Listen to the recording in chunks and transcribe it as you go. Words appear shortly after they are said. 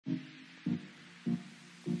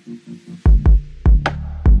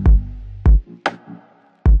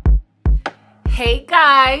Hey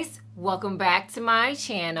guys, welcome back to my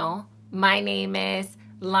channel. My name is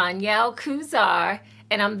Lanyelle Kuzar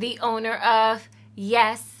and I'm the owner of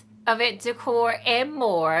Yes Event Decor and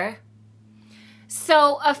More.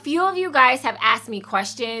 So a few of you guys have asked me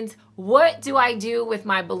questions. What do I do with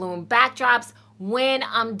my balloon backdrops when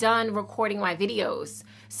I'm done recording my videos?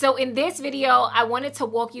 So in this video, I wanted to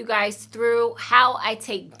walk you guys through how I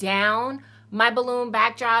take down my balloon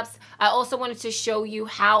backdrops. I also wanted to show you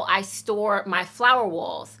how I store my flower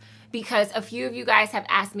walls because a few of you guys have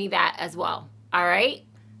asked me that as well. All right,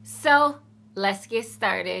 so let's get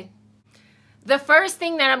started. The first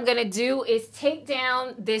thing that I'm gonna do is take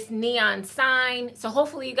down this neon sign. So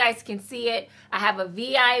hopefully you guys can see it. I have a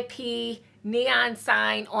VIP neon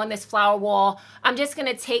sign on this flower wall. I'm just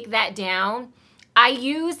gonna take that down. I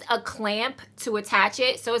use a clamp to attach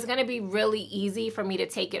it, so it's gonna be really easy for me to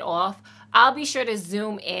take it off. I'll be sure to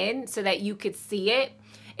zoom in so that you could see it.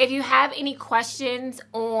 If you have any questions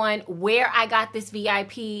on where I got this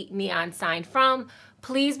VIP neon sign from,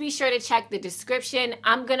 please be sure to check the description.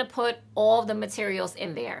 I'm gonna put all the materials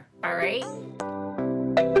in there, all right?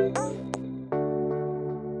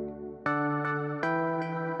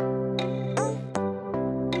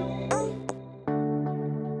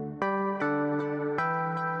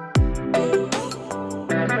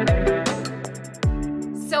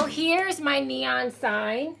 So here's my neon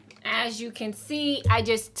sign. As you can see, I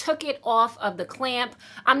just took it off of the clamp.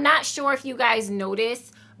 I'm not sure if you guys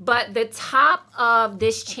noticed, but the top of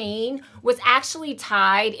this chain was actually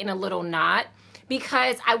tied in a little knot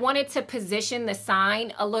because I wanted to position the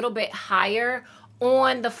sign a little bit higher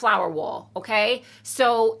on the flower wall, okay?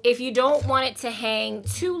 So if you don't want it to hang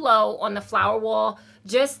too low on the flower wall,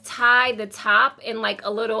 just tie the top in like a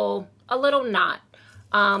little knot.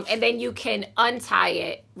 And then you can untie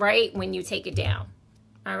it, right, when you take it down.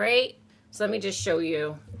 All right, so let me just show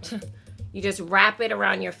you. You just wrap it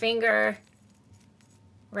around your finger,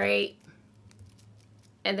 right,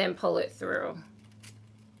 and then pull it through,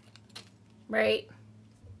 right?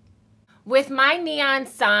 With my neon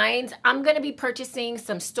signs, I'm gonna be purchasing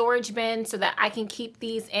some storage bins so that I can keep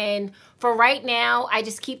these in. For right now, I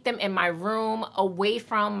just keep them in my room away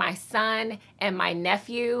from my son and my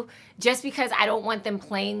nephew, just because I don't want them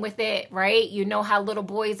playing with it, right? You know how little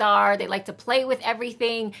boys are. They like to play with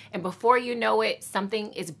everything, and before you know it,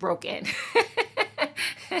 something is broken.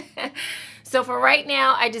 So for right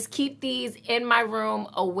now, I just keep these in my room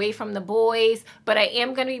away from the boys, but I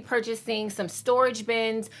am gonna be purchasing some storage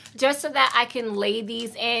bins just so that I can lay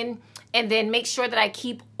these in and then make sure that I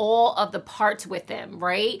keep all of the parts with them,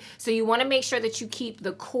 right? So you wanna make sure that you keep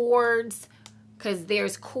the cords, because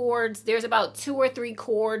there's cords. There's about 2 or 3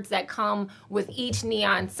 cords that come with each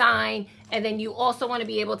neon sign. And then you also wanna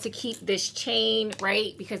be able to keep this chain,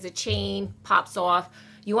 right? Because the chain pops off.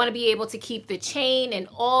 You want to be able to keep the chain and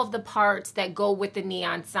all of the parts that go with the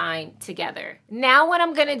neon sign together. Now what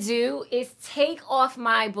I'm gonna do is take off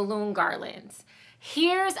my balloon garlands.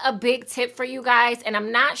 Here's a big tip for you guys, and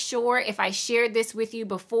I'm not sure if I shared this with you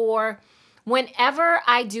before. Whenever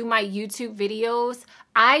I do my YouTube videos,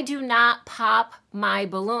 I do not pop my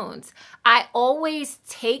balloons. I always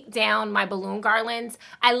take down my balloon garlands.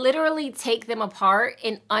 I literally take them apart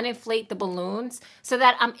and uninflate the balloons so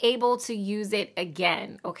that I'm able to use it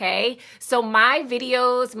again, okay? So my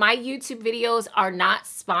videos, my YouTube videos are not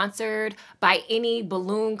sponsored by any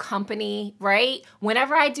balloon company, right?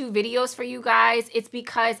 Whenever I do videos for you guys, it's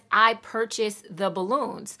because I purchase the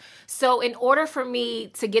balloons. So in order for me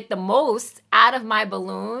to get the most out of my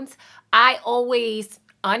balloons, I always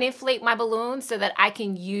uninflate my balloons so that I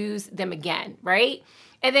can use them again, right?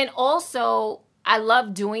 And then also, I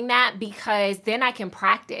love doing that because then I can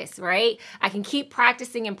practice, right? I can keep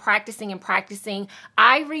practicing and practicing and practicing.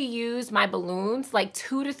 I reuse my balloons like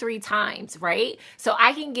 2 to 3 times, right? So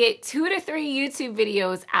I can get 2 to 3 YouTube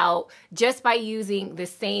videos out just by using the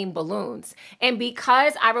same balloons. And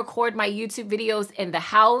because I record my YouTube videos in the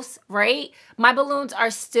house, right? My balloons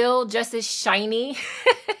are still just as shiny.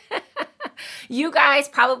 You guys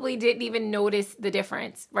probably didn't even notice the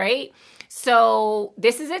difference, right? So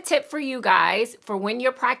this is a tip for you guys for when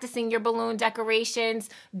you're practicing your balloon decorations.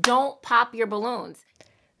 Don't pop your balloons.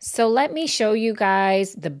 So let me show you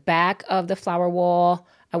guys the back of the flower wall.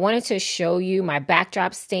 I wanted to show you my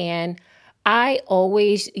backdrop stand. I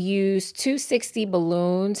always use 260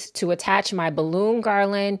 balloons to attach my balloon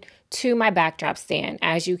garland to my backdrop stand,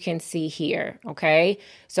 as you can see here, okay?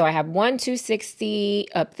 So I have one 260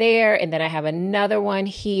 up there, and then I have another one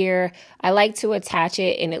here. I like to attach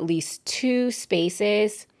it in at least 2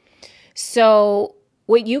 spaces. So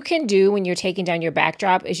what you can do when you're taking down your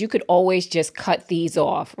backdrop is you could always just cut these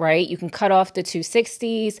off, right? You can cut off the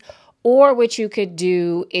 260s, Or what you could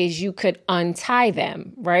do is you could untie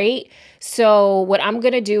them, right? So what I'm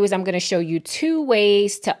going to do is I'm going to show you 2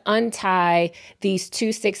 ways to untie these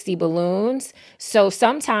 260 balloons. So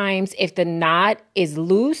sometimes if the knot is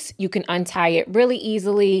loose, you can untie it really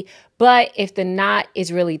easily. But if the knot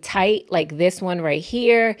is really tight, like this one right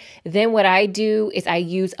here, then what I do is I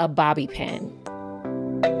use a bobby pin.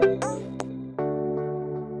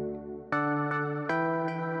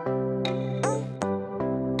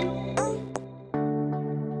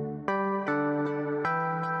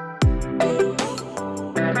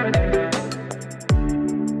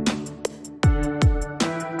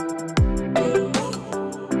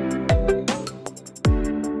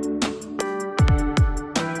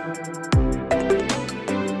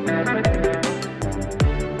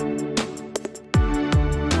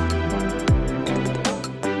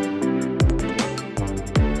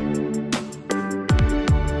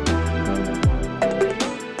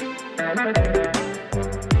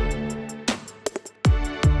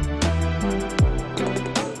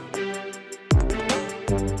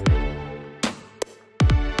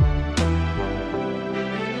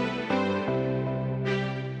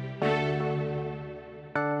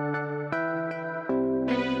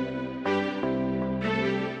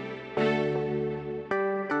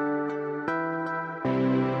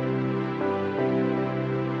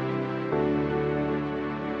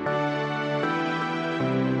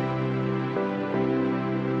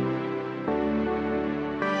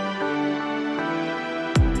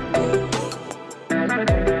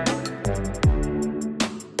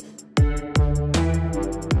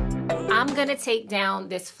 I'm gonna take down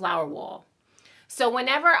this flower wall. So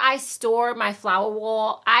whenever I store my flower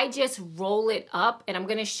wall, I just roll it up, and I'm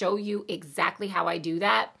gonna show you exactly how I do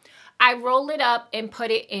that. I roll it up and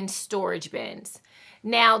put it in storage bins.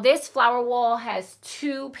 Now this flower wall has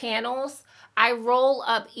 2 panels. I roll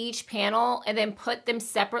up each panel and then put them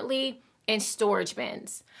separately in storage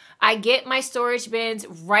bins. I get my storage bins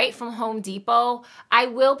right from Home Depot. I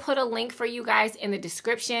will put a link for you guys in the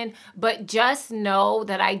description, but just know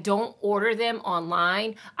that I don't order them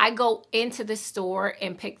online. I go into the store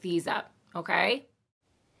and pick these up, okay?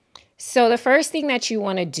 So the first thing that you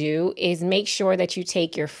want to do is make sure that you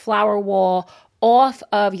take your flower wall off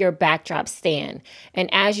of your backdrop stand. And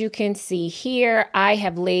as you can see here, I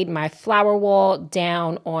have laid my flower wall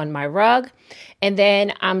down on my rug, and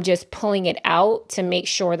then I'm just pulling it out to make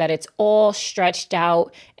sure that it's all stretched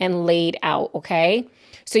out and laid out, okay?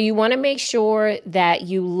 So you want to make sure that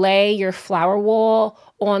you lay your flower wall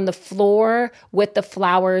on the floor with the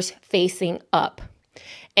flowers facing up.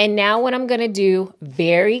 And now what I'm going to do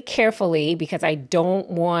very carefully, because I don't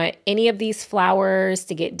want any of these flowers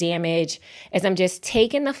to get damaged, is I'm just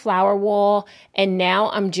taking the flower wall and now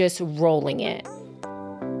I'm just rolling it.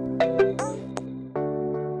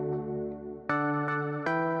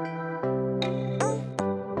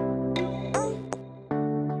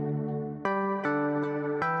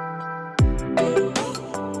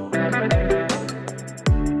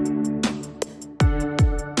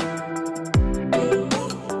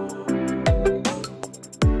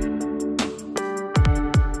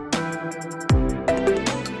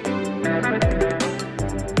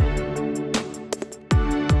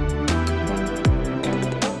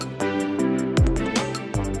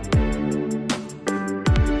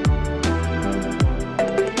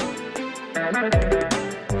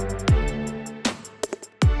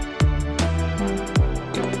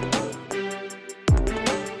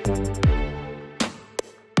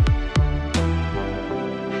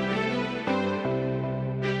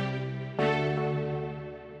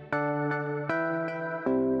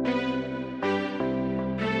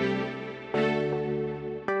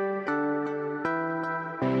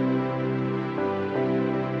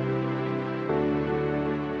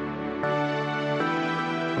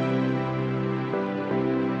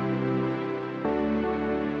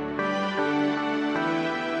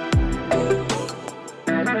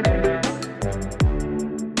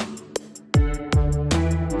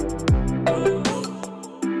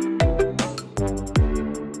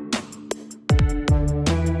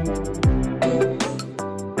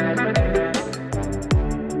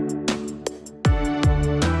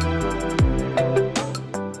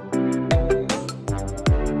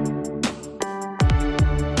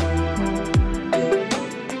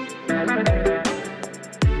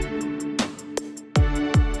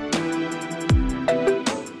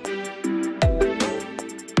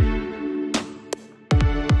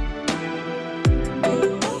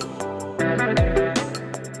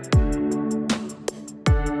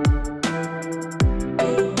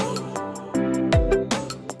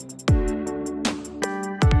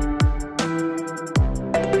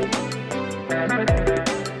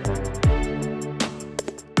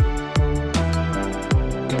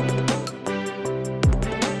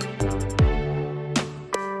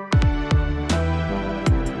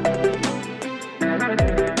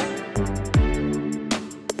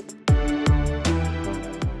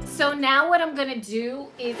 gonna do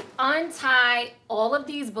is untie all of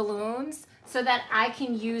these balloons so that I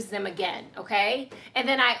can use them again, okay? And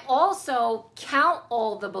then I also count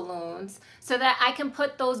all the balloons so that I can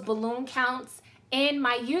put those balloon counts in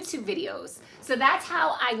my YouTube videos. So that's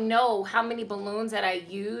how I know how many balloons that I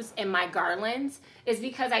use in my garlands, is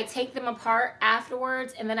because I take them apart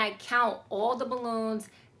afterwards and then I count all the balloons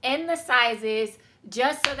and the sizes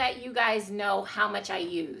just so that you guys know how much I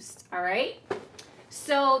used, all right?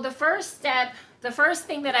 So the first step, the first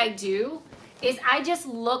thing that I do is I just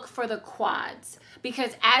look for the quads,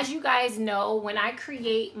 because as you guys know, when I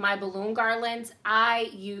create my balloon garlands,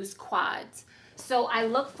 I use quads. So I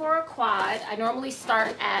look for a quad. I normally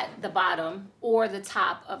start at the bottom or the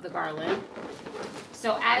top of the garland.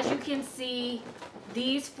 So as you can see,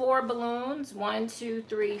 these 4 balloons, 1, 2,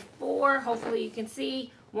 3, 4, hopefully you can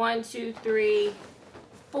see, 1, 2, 3,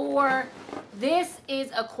 4. This is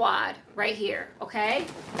a quad right here, okay?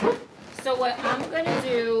 So what I'm gonna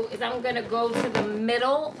do is I'm gonna go to the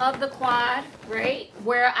middle of the quad, right,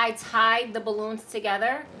 where I tied the balloons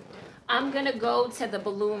together. I'm gonna go to the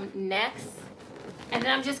balloon necks, and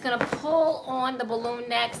then I'm just gonna pull on the balloon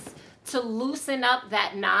necks to loosen up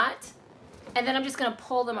that knot, and then I'm just gonna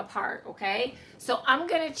pull them apart, okay? So I'm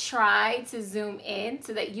gonna try to zoom in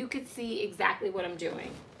so that you can see exactly what I'm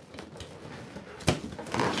doing.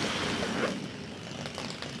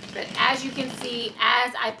 But as you can see,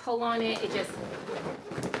 as I pull on it,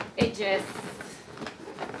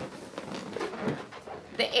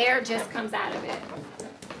 the air just comes out of it.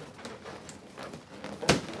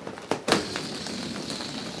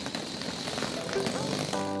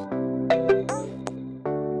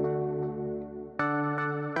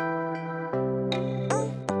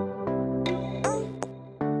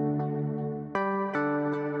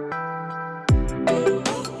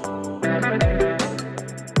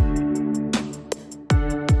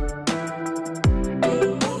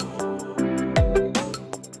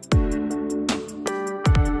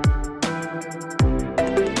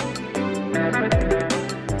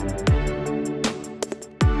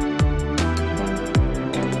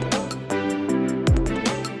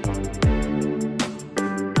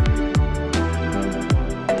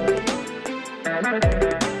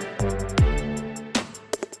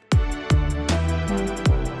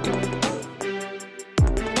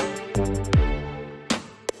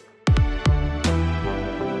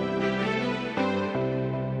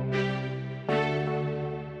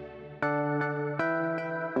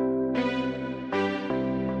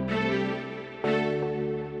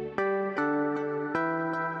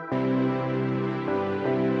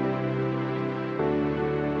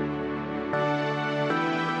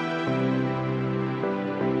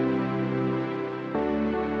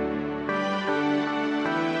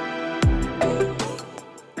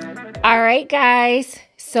 All right, guys,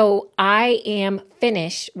 so I am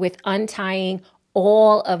finished with untying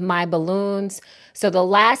all of my balloons. So the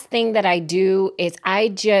last thing that I do is I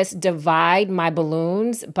just divide my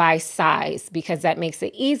balloons by size, because that makes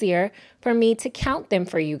it easier for me to count them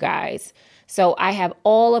for you guys. So I have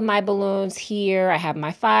all of my balloons here. I have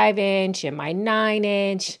my 5-inch and my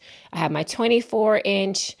 9-inch. I have my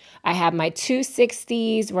 24-inch. I have my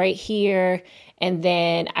 260s right here. And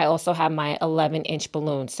then I also have my 11-inch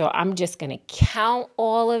balloons. So I'm just going to count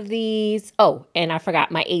all of these. Oh, and I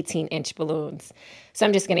forgot my 18-inch balloons. So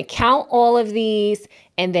I'm just going to count all of these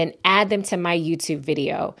and then add them to my YouTube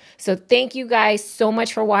video. So thank you guys so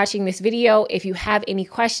much for watching this video. If you have any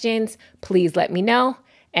questions, please let me know,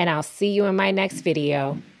 and I'll see you in my next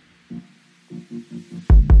video.